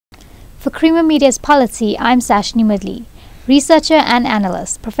For Creamer Media's Polity, I'm Sashnee Moodley. Researcher and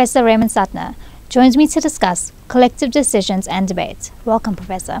analyst, Professor Raymond Suttner, joins me to discuss collective decisions and debate. Welcome,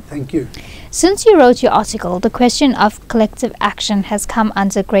 Professor. Thank you. Since you wrote your article, the question of collective action has come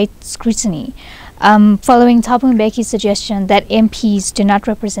under great scrutiny, following Thabo Mbeki's suggestion that MPs do not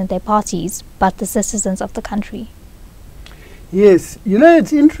represent their parties, but the citizens of the country. Yes,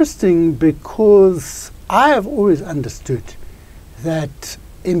 it's interesting because I have always understood that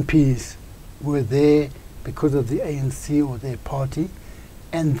MPs were there because of the ANC or their party,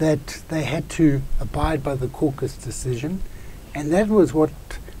 and that they had to abide by the caucus decision. And that was what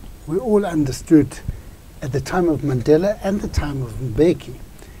we all understood at the time of Mandela and the time of Mbeki.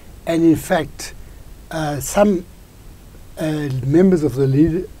 And in fact, some members of the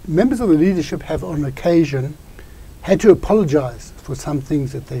leadership have on occasion had to apologize for some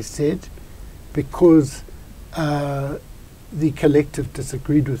things that they said because the collective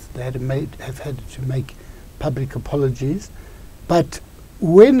disagreed with. They have had to make public apologies. But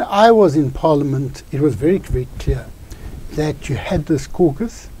when I was in Parliament, it was very, very clear that you had this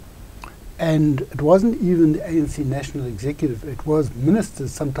caucus, and it wasn't even the ANC National Executive, it was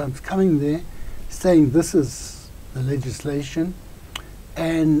ministers sometimes coming there saying this is the legislation,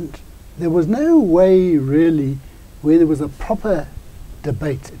 and there was no way really where there was a proper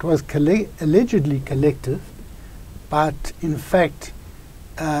debate. It was allegedly collective, but in fact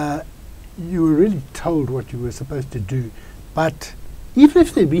you were really told what you were supposed to do. But even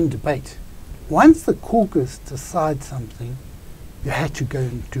if there'd been debate, once the caucus decides something, you had to go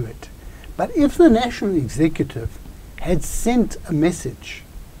and do it. But if the National Executive had sent a message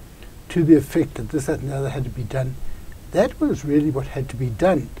to the effect that this, that and the other had to be done, that was really what had to be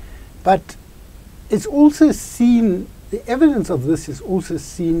done. But it's also seen, the evidence of this is also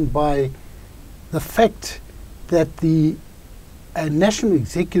seen by the fact that the National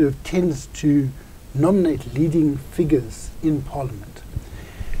Executive tends to nominate leading figures in Parliament.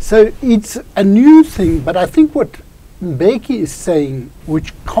 So it's a new thing, but I think what Mbeki is saying,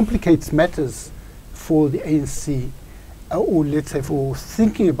 which complicates matters for the ANC, or let's say for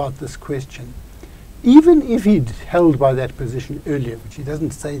thinking about this question, even if he'd held by that position earlier, which he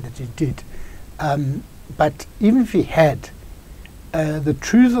doesn't say that he did, but even if he had, the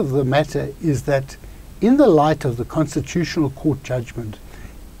truth of the matter is that in the light of the Constitutional Court judgment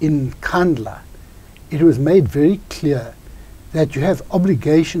in Kandla, it was made very clear that you have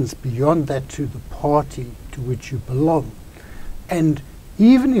obligations beyond that to the party to which you belong. And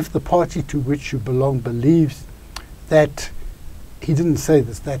even if the party to which you belong believes that, he didn't say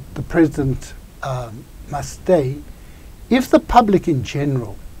this, that the president must stay, if the public in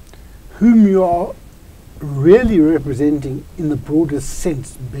general, whom you are really representing in the broadest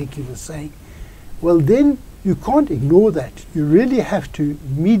sense, Mbeki was saying, well then you can't ignore that. You really have to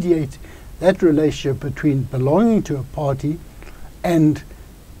mediate that relationship between belonging to a party and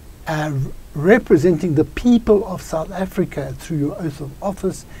representing the people of South Africa through your oath of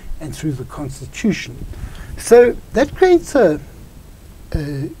office and through the Constitution. So that creates a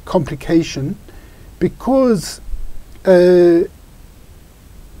complication because they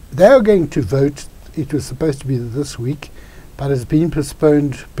are going to vote. It was supposed to be this week, but it's been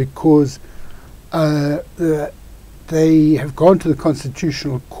postponed because they have gone to the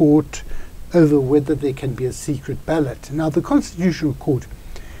Constitutional Court over whether there can be a secret ballot. Now, the Constitutional Court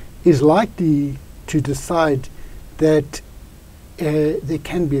is likely to decide that there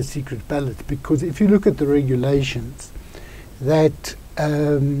can be a secret ballot, because if you look at the regulations that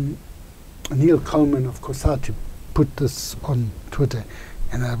Neil Coleman of COSATU put this on Twitter,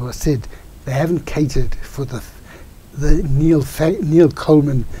 and I said they haven't catered for the Neil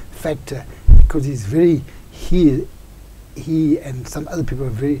Coleman factor, because he's very he and some other people are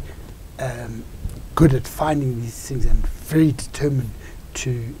very good at finding these things and very determined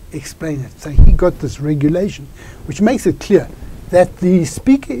to explain it. So he got this regulation which makes it clear that the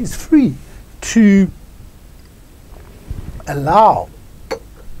Speaker is free to allow,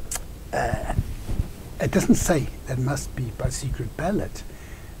 it doesn't say that must be by secret ballot,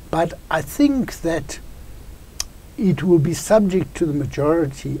 but I think that it will be subject to the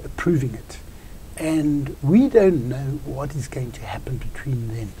majority approving it. And we don't know what is going to happen between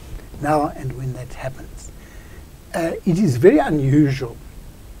then, now and when that happens. It is very unusual,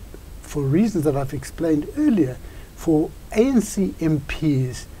 for reasons that I've explained earlier, for ANC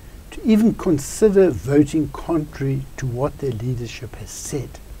MPs to even consider voting contrary to what their leadership has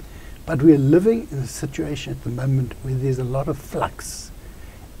said. But we are living in a situation at the moment where there's a lot of flux,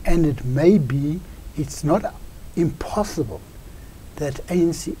 and it may be, it's not impossible that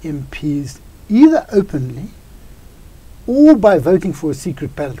ANC MPs either openly or by voting for a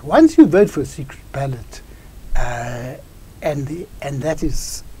secret ballot. Once you vote for a secret ballot, and that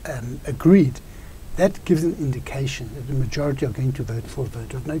is agreed, that gives an indication that the majority are going to vote for a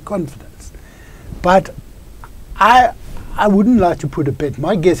vote of no confidence. But I wouldn't like to put a bet.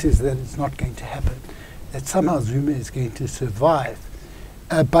 My guess is that it's not going to happen, that somehow Zuma is going to survive.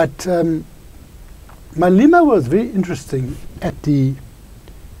 But Malema was very interesting at the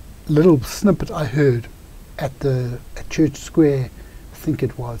little snippet I heard at Church Square, I think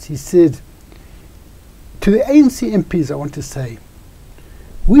it was. He said, to the ANC MPs, I want to say,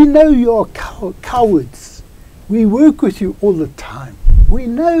 we know you are cowards. We work with you all the time. We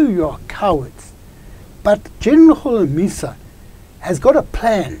know you are cowards. But General Holomisa has got a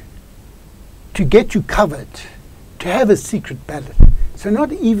plan to get you covered, to have a secret ballot. So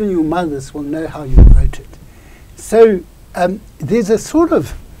not even your mothers will know how you voted. So there's a sort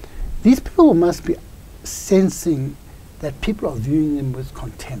of, these people must be sensing that people are viewing them with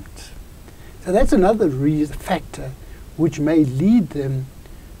contempt. So that's another factor which may lead them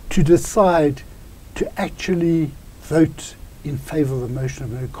to decide to actually vote in favour of a motion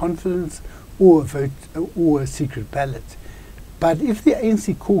of no confidence or a secret ballot. But if the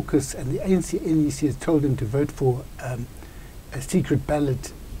ANC caucus and the ANC NEC has told them to vote for a secret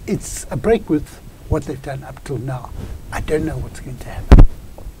ballot, it's a break with what they've done up till now. I don't know what's going to happen.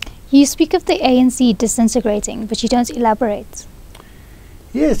 You speak of the ANC disintegrating, but you don't elaborate.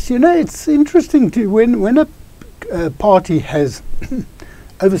 Yes, you know, it's interesting to when a party has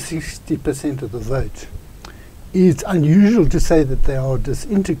over 60% of the vote, it's unusual to say that they are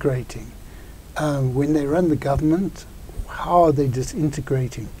disintegrating. When they run the government, how are they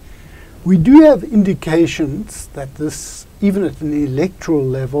disintegrating? We do have indications that this, even at an electoral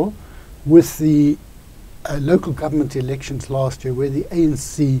level, with the local government elections last year, where the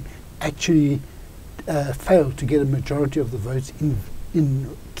ANC actually failed to get a majority of the votes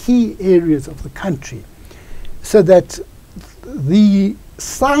in key areas of the country, so that the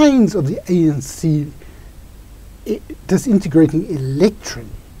signs of the ANC disintegrating electorally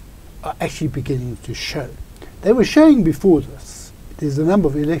are actually beginning to show. They were showing before this. There's a number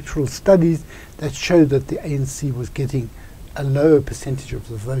of electoral studies that show that the ANC was getting a lower percentage of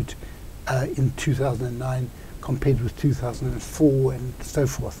the vote in 2009 compared with 2004 and so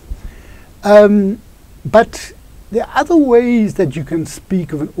forth. But there are other ways that you can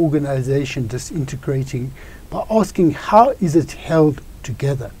speak of an organization disintegrating by asking, how is it held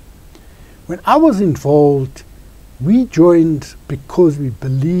together? When I was involved, we joined because we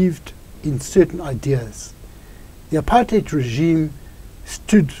believed in certain ideas. The apartheid regime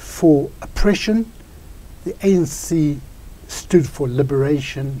stood for oppression. The ANC stood for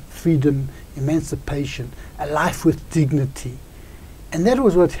liberation, freedom, emancipation, a life with dignity. And that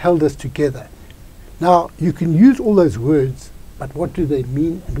was what held us together. Now, you can use all those words, but what do they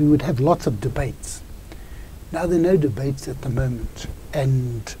mean? And we would have lots of debates. Now, there are no debates at the moment.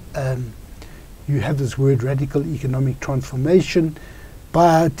 And you have this word, radical economic transformation,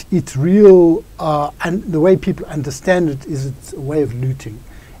 but it's real, and the way people understand it is it's a way of looting.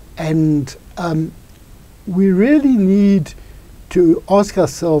 And we really need to ask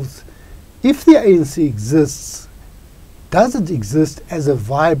ourselves, if the ANC exists, does it exist as a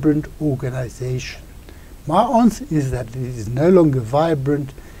vibrant organization? My answer is that it is no longer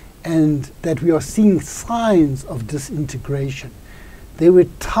vibrant and that we are seeing signs of disintegration. There were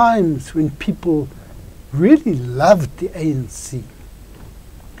times when people really loved the ANC,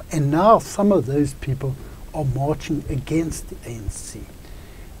 and now some of those people are marching against the ANC.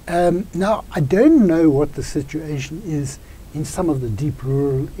 Now, I don't know what the situation is in some of the deep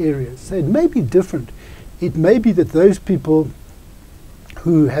rural areas, so it may be different. It may be that those people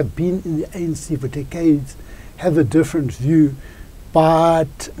who have been in the ANC for decades have a different view,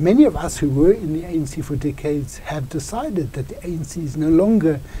 but many of us who were in the ANC for decades have decided that the ANC is no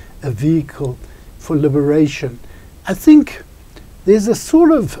longer a vehicle for liberation. I think there's a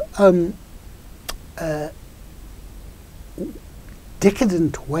sort of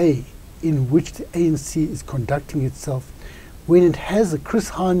decadent way in which the ANC is conducting itself when it has a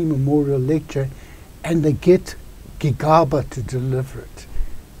Chris Hani Memorial Lecture and they get Gigaba to deliver it.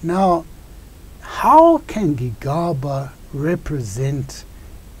 Now, how can Gigaba represent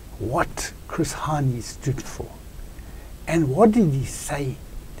what Chris Hani stood for? And what did he say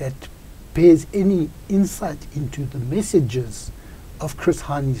that bears any insight into the messages of Chris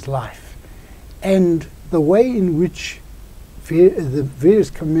Hani's life? And the way in which the various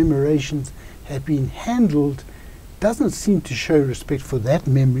commemorations have been handled doesn't seem to show respect for that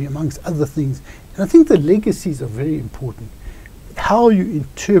memory, amongst other things. And I think the legacies are very important. How you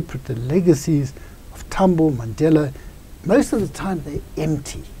interpret the legacies of Tambo, Mandela, most of the time they're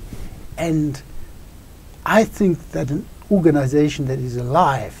empty. And I think that an organization that is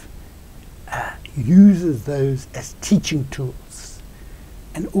alive uses those as teaching tools.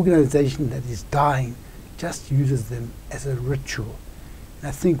 An organization that is dying just uses them as a ritual. And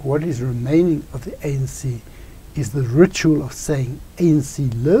I think what is remaining of the ANC is the ritual of saying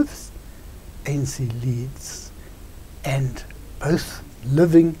ANC lives, ANC leads, and both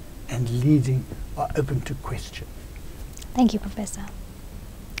living and leading are open to question. Thank you, Professor.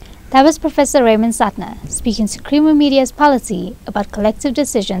 That was Professor Raymond Suttner speaking to Creamer Media's Polity about collective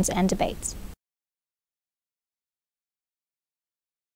decisions and debates.